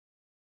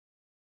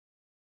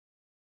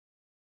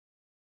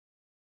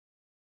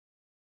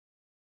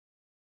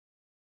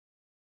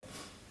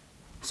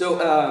So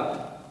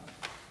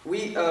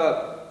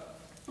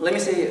let me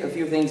say a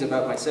few things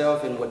about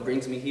myself and what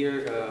brings me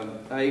here.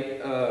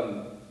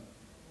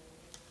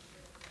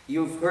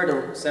 You've heard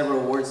of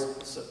several words,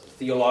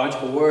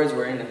 theological words.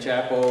 We're in a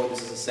chapel.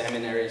 This is a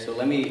seminary. So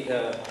let me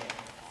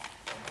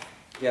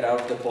get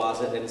out of the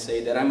closet and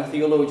say that I'm a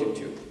theologian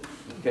too.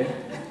 Okay.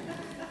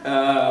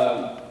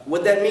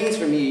 What that means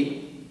for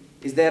me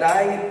is that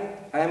I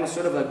am a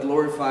sort of a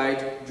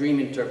glorified dream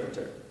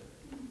interpreter.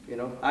 You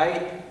know,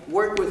 I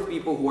work with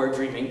people who are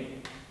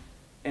dreaming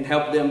and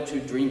help them to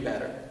dream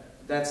better.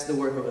 That's the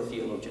work of a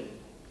theologian.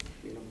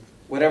 You know,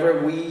 whatever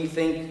we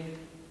think,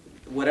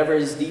 whatever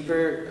is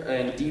deeper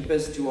and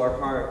deepest to our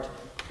heart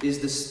is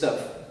the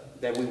stuff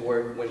that we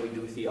work when we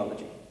do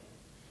theology.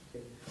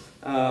 Okay?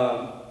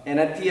 And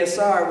at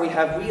PSR, we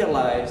have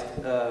realized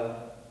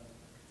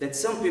that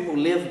some people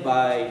live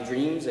by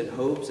dreams and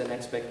hopes and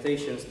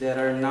expectations that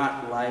are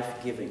not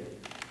life-giving.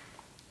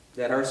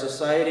 That our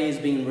society is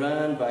being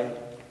run by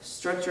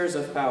structures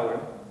of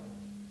power,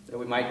 that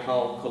we might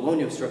call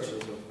colonial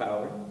structures of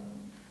power,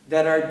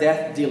 that are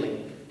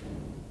death-dealing.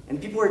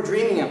 And people are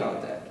dreaming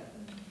about that.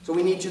 So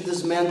we need to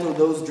dismantle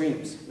those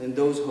dreams and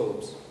those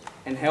hopes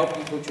and help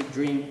people to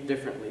dream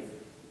differently,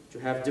 to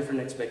have different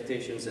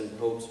expectations and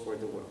hopes for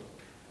the world.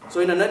 So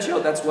in a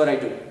nutshell, that's what I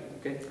do,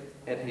 okay,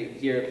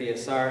 here at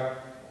PSR.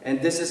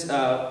 And this is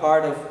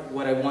part of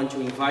what I want to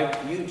invite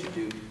you to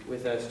do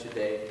with us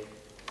today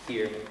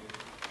here.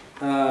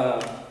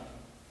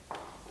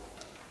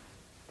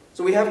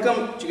 So we have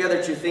come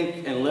together to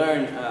think and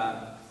learn,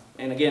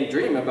 and again,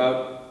 dream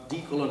about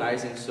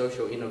decolonizing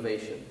social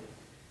innovation.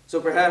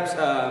 So perhaps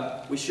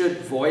we should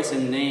voice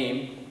and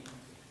name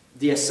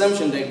the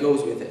assumption that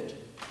goes with it,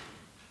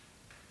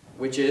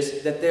 which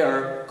is that there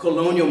are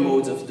colonial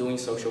modes of doing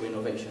social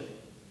innovation.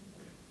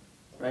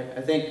 Right?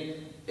 I think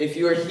if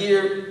you're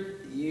here,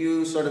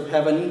 you sort of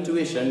have an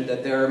intuition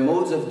that there are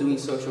modes of doing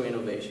social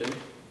innovation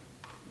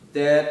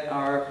that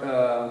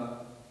are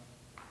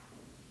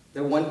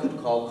that one could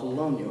call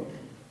colonial.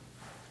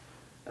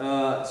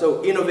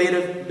 So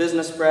innovative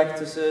business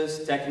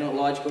practices,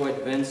 technological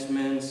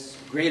advancements,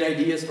 great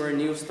ideas for a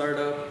new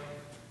startup,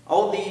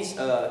 all these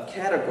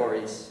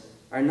categories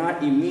are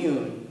not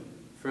immune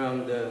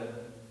from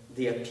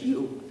the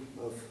appeal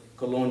of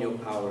colonial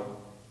power.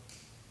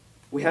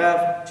 We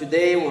have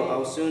today, well,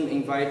 I'll soon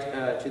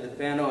invite to the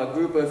panel a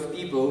group of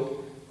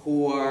people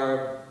who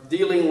are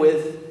dealing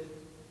with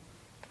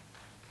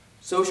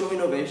social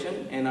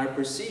innovation and are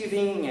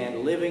perceiving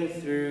and living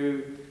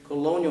through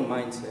colonial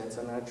mindsets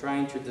and are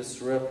trying to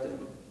disrupt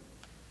them.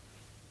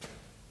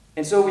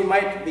 And so we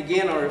might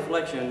begin our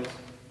reflection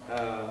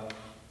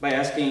by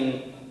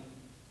asking,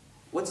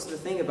 what's the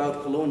thing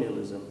about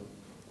colonialism?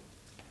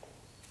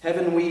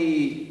 Haven't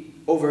we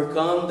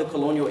overcome the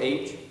colonial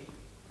age?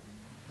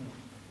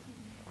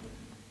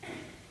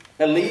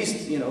 At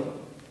least, you know,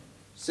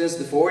 since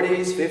the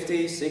 40s,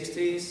 50s,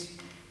 60s,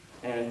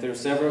 and through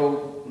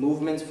several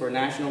movements for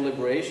national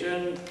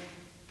liberation,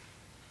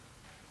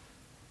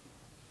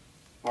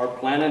 our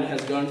planet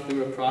has gone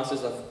through a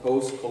process of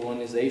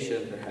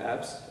post-colonization,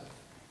 perhaps,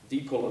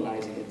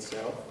 decolonizing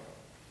itself.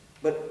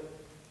 But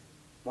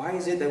why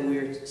is it that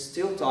we're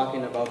still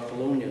talking about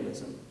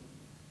colonialism?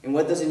 And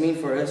what does it mean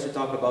for us to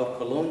talk about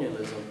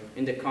colonialism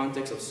in the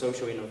context of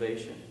social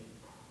innovation?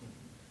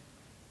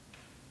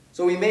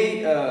 So we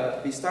may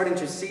be starting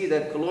to see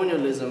that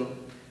colonialism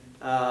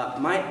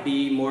might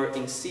be more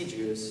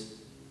insidious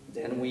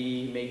than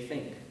we may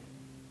think.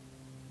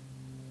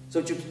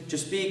 So to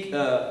speak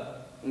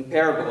in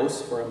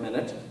parables for a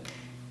minute,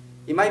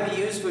 it might be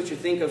useful to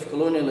think of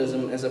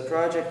colonialism as a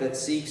project that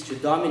seeks to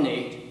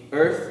dominate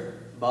earth,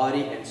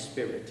 body, and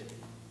spirit.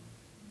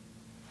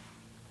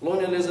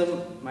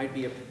 Colonialism might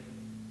be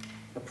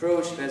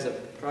approached as a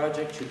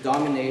project to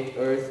dominate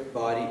earth,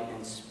 body,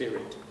 and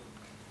spirit.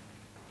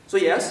 So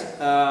yes,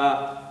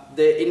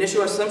 the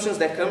initial assumptions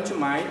that come to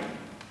mind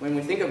when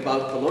we think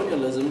about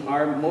colonialism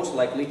are most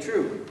likely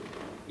true.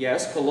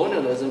 Yes,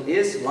 colonialism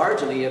is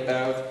largely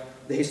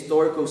about the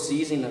historical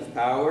seizing of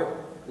power,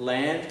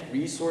 land,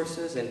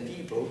 resources, and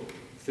people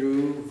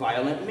through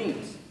violent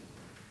means.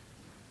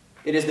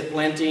 It is the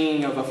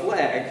planting of a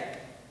flag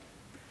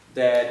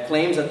that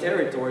claims a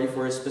territory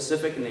for a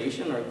specific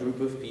nation or group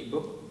of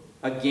people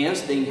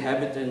against the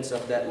inhabitants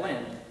of that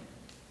land.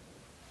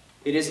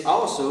 It is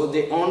also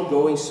the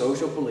ongoing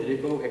social,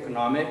 political,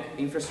 economic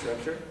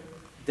infrastructure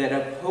that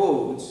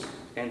upholds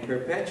and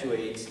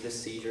perpetuates the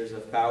seizures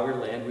of power,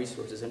 land,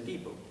 resources, and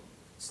people.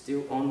 It's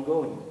still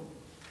ongoing.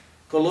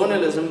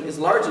 Colonialism is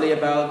largely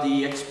about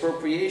the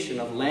expropriation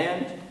of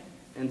land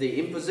and the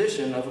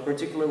imposition of a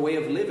particular way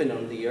of living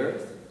on the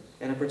earth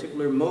and a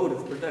particular mode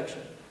of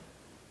production.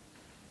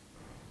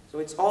 So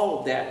it's all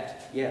of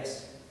that,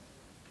 yes.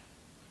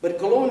 But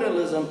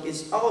colonialism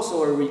is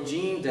also a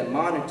regime that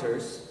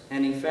monitors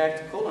and in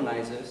fact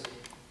colonizes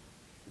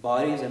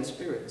bodies and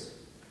spirits.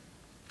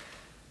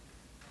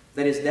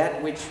 That is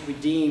that which we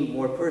deem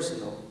more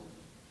personal,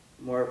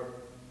 more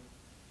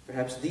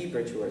perhaps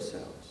deeper to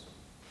ourselves.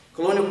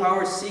 Colonial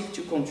powers seek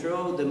to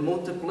control the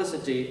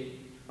multiplicity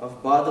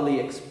of bodily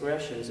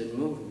expressions and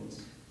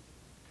movements,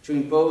 to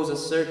impose a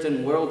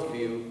certain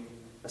worldview,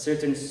 a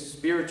certain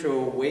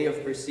spiritual way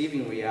of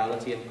perceiving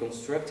reality and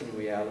constructing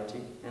reality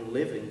and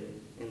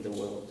living in the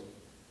world.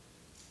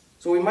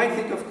 So we might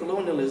think of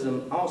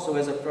colonialism also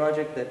as a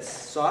project that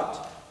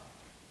sought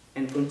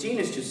and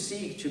continues to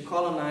seek to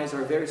colonize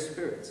our very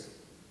spirits,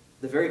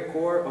 the very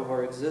core of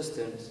our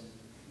existence,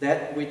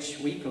 that which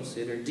we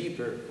consider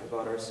deeper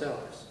about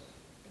ourselves.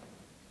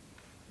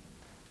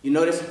 You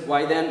notice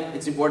why then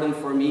it's important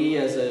for me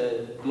as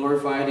a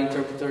glorified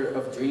interpreter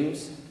of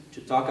dreams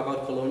to talk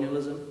about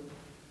colonialism?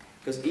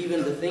 Because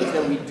even the things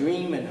that we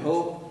dream and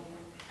hope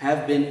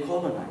have been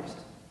colonized.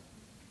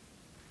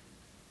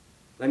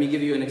 Let me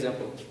give you an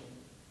example.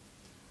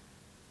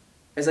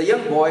 As a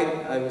young boy,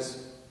 I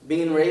was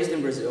being raised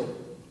in Brazil,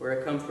 where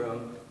I come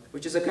from,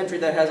 which is a country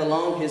that has a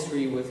long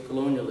history with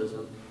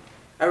colonialism.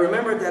 I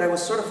remember that I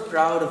was sort of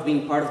proud of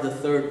being part of the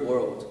third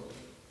world.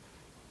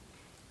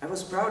 I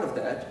was proud of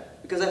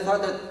that because I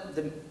thought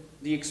that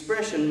the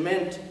expression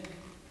meant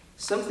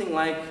something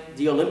like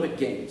the Olympic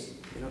Games.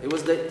 You know, it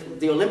was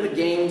the Olympic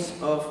Games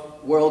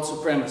of world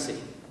supremacy.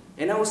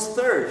 And I was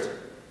third,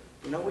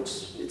 you know,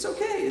 which it's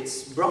okay,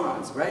 it's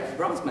bronze, right?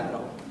 Bronze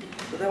medal.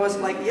 But I was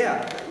like,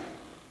 yeah,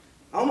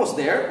 almost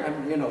there.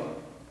 I'm, you know,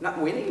 not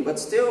winning, but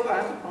still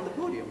I'm on the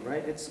podium,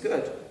 right? It's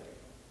good.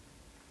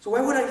 So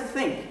why would I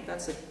think?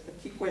 That's a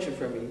key question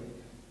for me.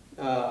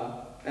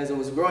 As I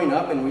was growing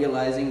up and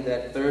realizing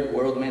that third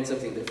world meant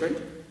something different,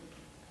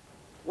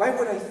 why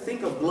would I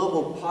think of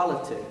global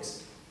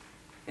politics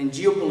and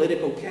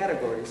geopolitical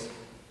categories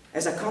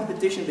as a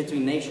competition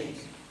between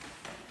nations?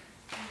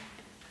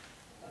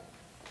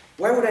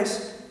 Why would I,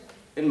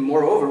 and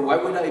moreover, why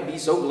would I be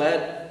so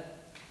glad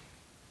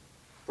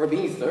for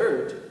being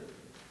third?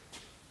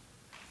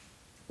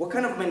 What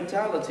kind of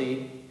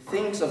mentality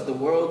thinks of the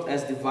world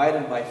as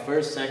divided by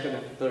first, second,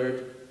 and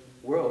third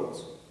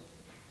worlds?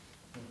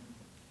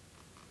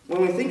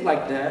 When we think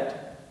like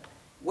that,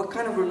 what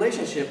kind of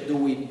relationship do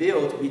we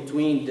build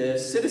between the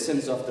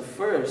citizens of the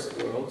first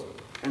world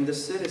and the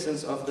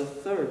citizens of the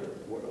third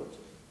world?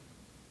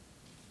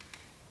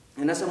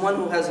 And as someone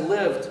who has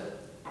lived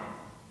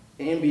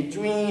in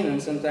between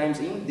and sometimes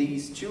in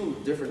these two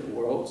different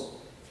worlds,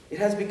 it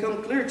has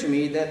become clear to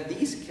me that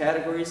these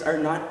categories are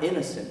not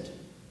innocent.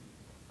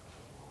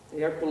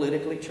 They are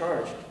politically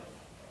charged.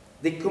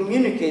 They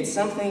communicate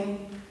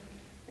something,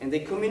 and they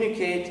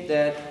communicate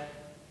that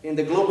in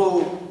the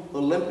global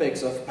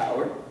Olympics of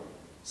power,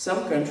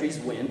 some countries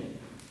win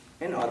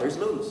and others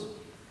lose.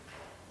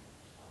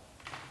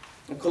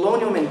 A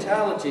colonial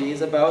mentality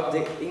is about the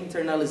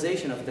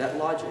internalization of that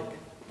logic.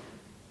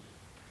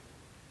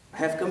 I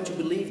have come to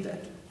believe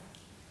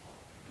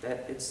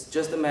that it's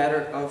just a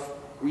matter of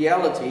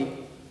reality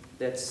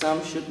that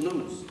some should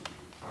lose.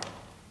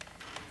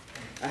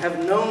 I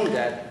have known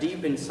that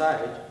deep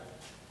inside,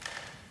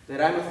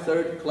 that I'm a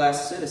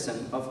third-class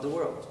citizen of the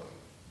world.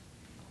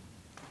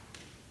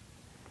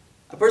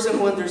 A person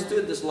who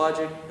understood this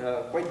logic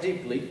quite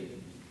deeply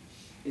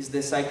is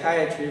the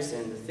psychiatrist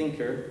and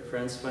thinker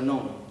Frantz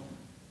Fanon.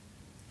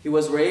 He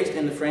was raised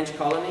in the French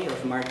colony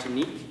of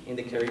Martinique in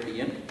the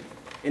Caribbean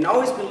and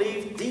always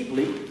believed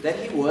deeply that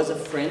he was a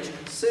French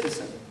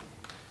citizen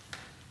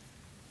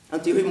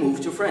until he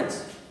moved to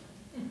France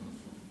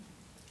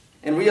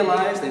and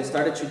realized and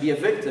started to be a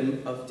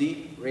victim of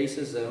deep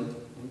racism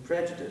and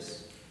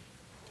prejudice.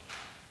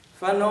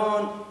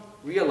 Fanon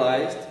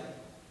realized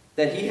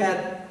that he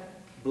had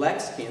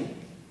black skin,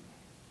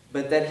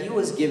 but that he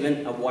was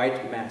given a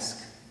white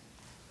mask.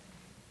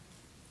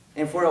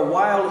 And for a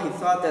while he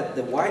thought that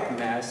the white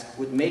mask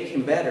would make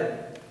him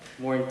better,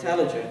 more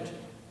intelligent,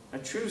 a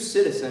true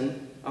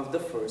citizen of the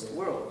first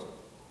world.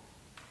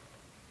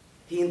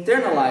 He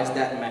internalized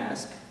that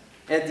mask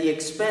at the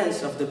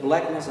expense of the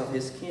blackness of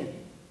his skin.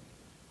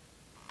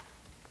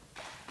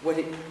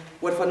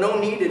 What Fanon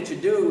needed to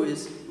do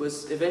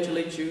was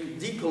eventually to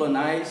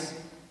decolonize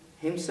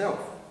himself,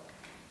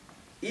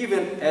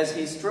 even as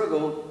he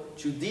struggled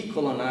to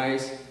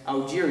decolonize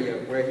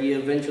Algeria, where he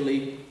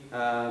eventually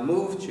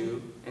moved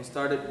to and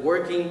started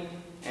working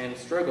and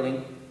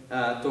struggling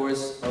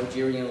towards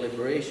Algerian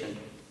liberation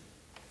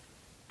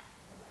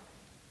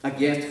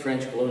against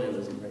French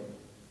colonialism. Right?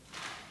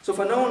 So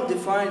Fanon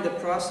defined the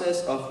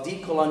process of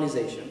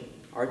decolonization,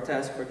 our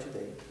task for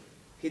today.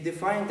 He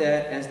defined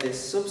that as the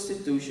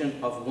substitution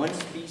of one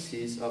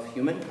species of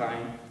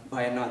humankind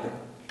by another.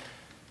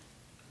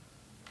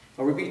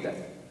 I'll repeat that.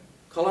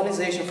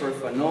 Colonization for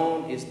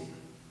Fanon is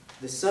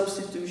the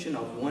substitution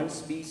of one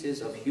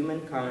species of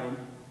humankind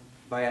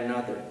by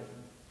another.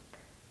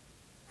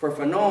 For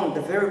Fanon,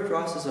 the very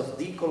process of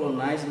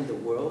decolonizing the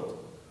world,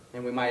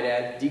 and we might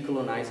add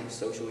decolonizing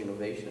social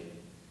innovation,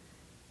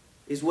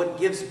 is what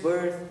gives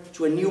birth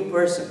to a new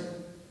person,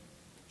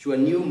 to a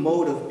new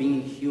mode of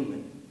being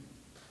human.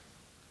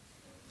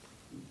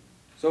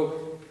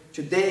 So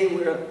today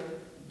we're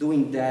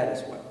doing that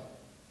as well.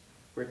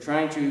 We're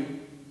trying to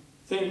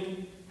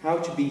think how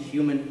to be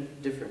human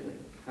differently,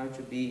 how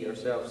to be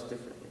ourselves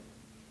differently.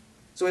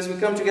 So as we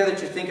come together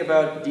to think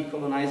about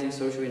decolonizing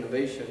social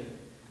innovation,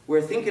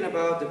 we're thinking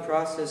about the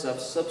process of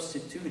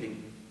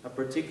substituting a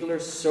particular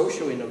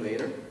social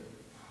innovator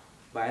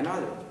by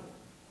another.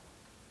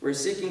 We're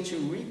seeking to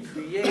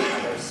recreate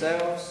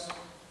ourselves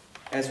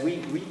as we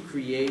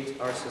recreate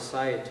our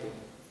society.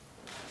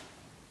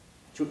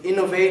 To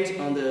innovate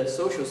on the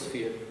social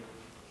sphere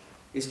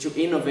is to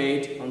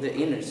innovate on the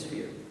inner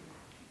sphere.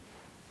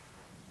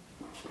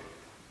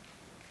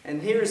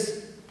 And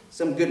here's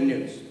some good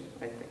news,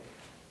 I think.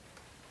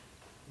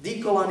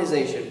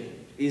 Decolonization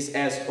is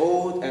as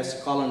old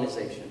as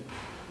colonization.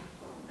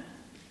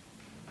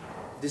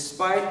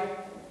 Despite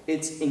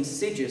its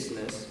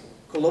insidiousness,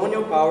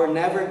 colonial power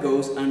never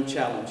goes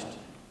unchallenged.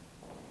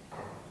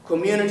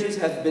 Communities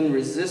have been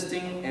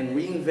resisting and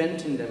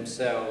reinventing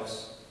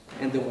themselves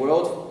and the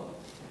world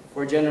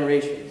for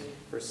generations,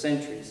 for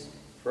centuries,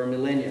 for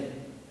millennia.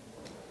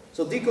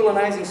 So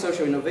decolonizing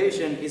social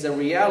innovation is a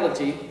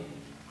reality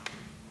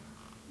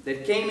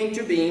that came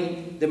into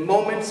being the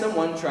moment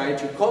someone tried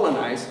to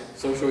colonize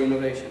social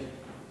innovation.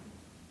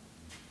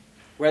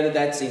 Whether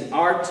that's in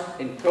art,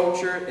 in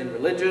culture, in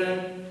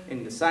religion,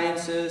 in the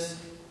sciences,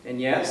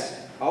 and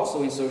yes,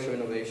 also in social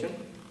innovation,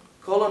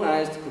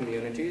 colonized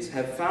communities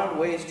have found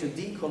ways to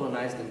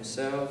decolonize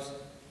themselves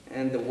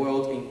and the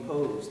world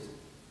imposed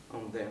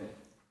on them.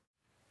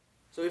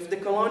 So if the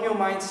colonial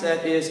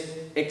mindset is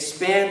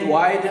expand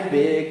wide and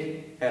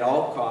big at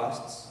all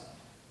costs,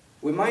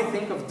 we might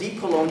think of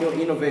decolonial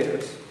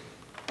innovators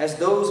as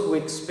those who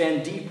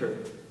expand deeper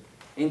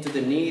into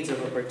the needs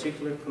of a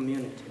particular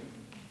community.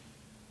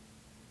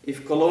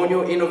 If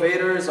colonial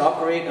innovators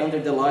operate under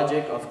the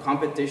logic of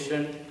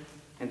competition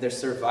and the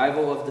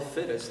survival of the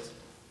fittest,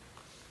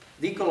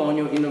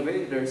 decolonial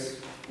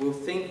innovators will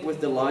think with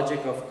the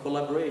logic of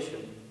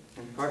collaboration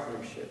and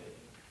partnership.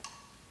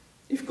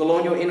 If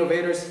colonial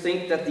innovators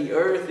think that the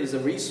earth is a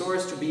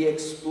resource to be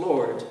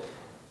explored,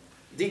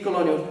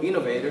 decolonial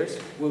innovators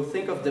will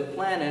think of the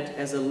planet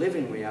as a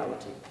living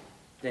reality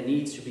that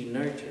needs to be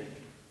nurtured.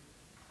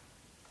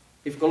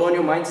 If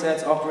colonial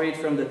mindsets operate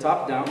from the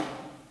top down,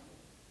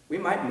 we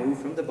might move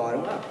from the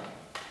bottom up.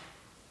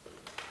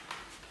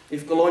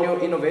 If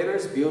colonial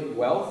innovators build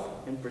wealth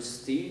and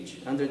prestige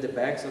under the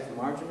backs of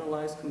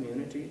marginalized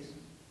communities,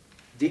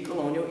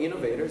 decolonial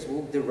innovators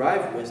will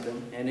derive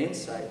wisdom and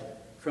insight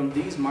from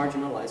these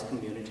marginalized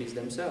communities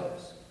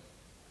themselves.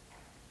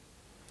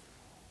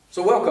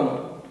 So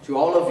welcome to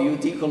all of you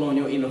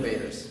decolonial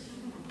innovators.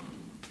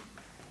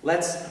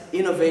 Let's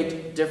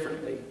innovate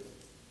differently.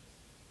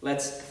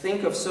 Let's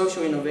think of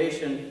social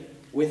innovation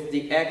with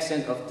the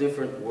accent of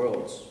different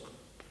worlds.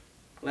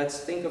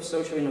 Let's think of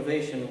social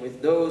innovation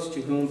with those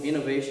to whom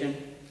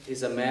innovation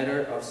is a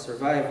matter of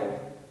survival.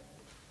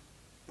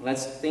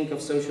 Let's think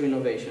of social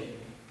innovation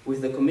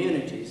with the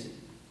communities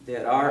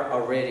that are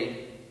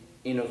already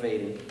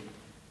innovating.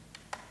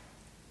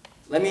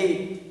 Let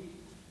me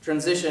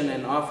transition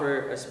and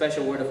offer a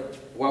special word of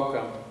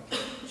welcome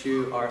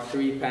to our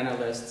three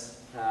panelists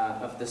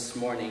of this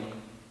morning.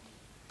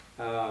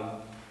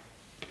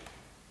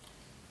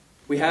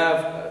 We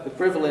have the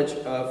privilege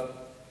of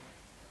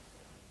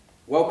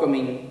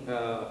welcoming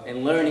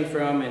and learning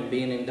from and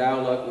being in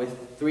dialogue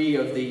with three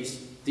of these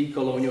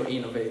decolonial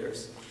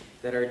innovators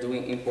that are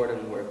doing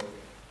important work.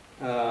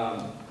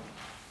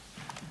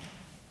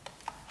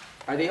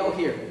 Are they all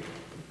here?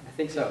 I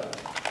think so.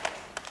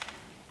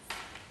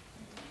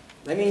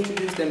 Let me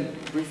introduce them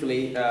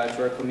briefly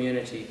to our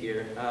community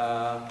here.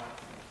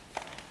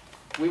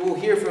 We will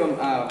hear from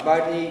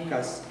Barney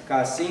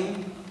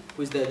Kasim,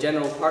 who is the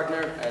general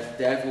partner at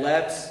Dev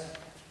Labs.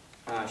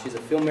 She's a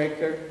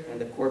filmmaker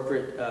and a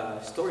corporate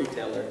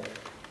storyteller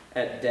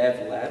at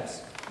Dev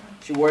Labs.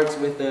 She works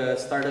with the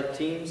startup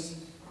teams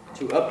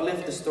to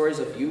uplift the stories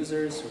of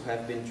users who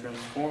have been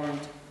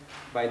transformed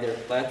by their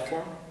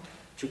platform,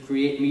 to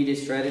create media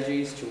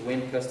strategies to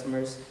win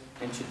customers,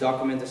 and to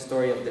document the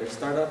story of their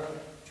startup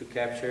to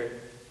capture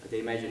the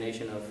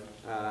imagination of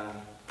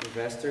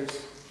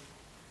investors.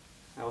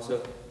 I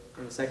also,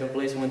 in the second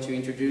place, want to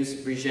introduce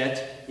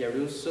Brigitte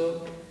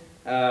Yarusso,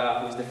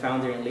 who is the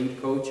founder and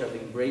lead coach of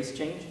Embrace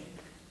Change.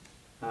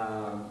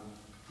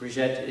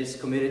 Brigitte is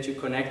committed to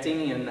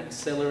connecting and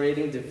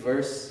accelerating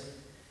diverse,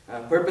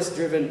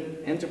 purpose-driven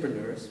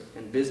entrepreneurs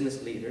and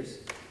business leaders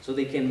so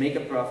they can make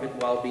a profit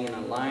while being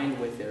aligned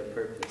with their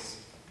purpose.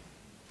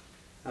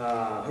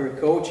 Her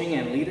coaching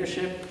and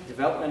leadership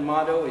development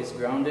model is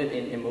grounded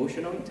in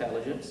emotional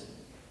intelligence,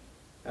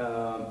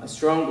 a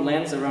strong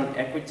lens around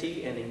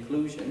equity and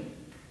inclusion,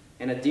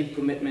 and a deep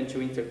commitment to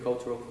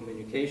intercultural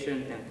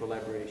communication and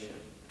collaboration.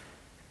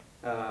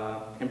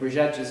 And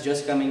Brigitte is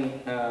just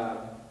coming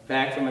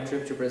back from a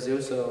trip to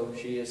Brazil, so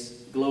she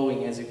is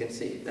glowing, as you can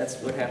see. That's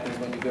what happens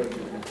when you go to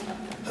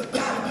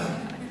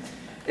her.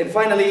 And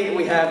finally,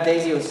 we have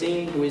Daisy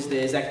Osim, who is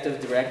the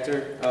executive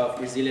director of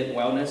Resilient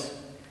Wellness,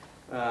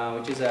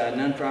 which is a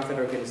nonprofit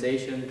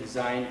organization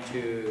designed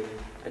to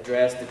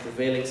address the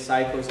prevailing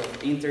cycles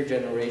of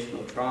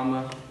intergenerational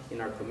trauma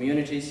in our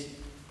communities,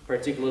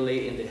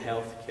 particularly in the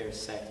healthcare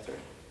sector.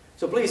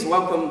 So please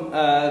welcome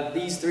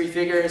these three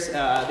figures.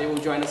 They will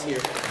join us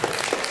here.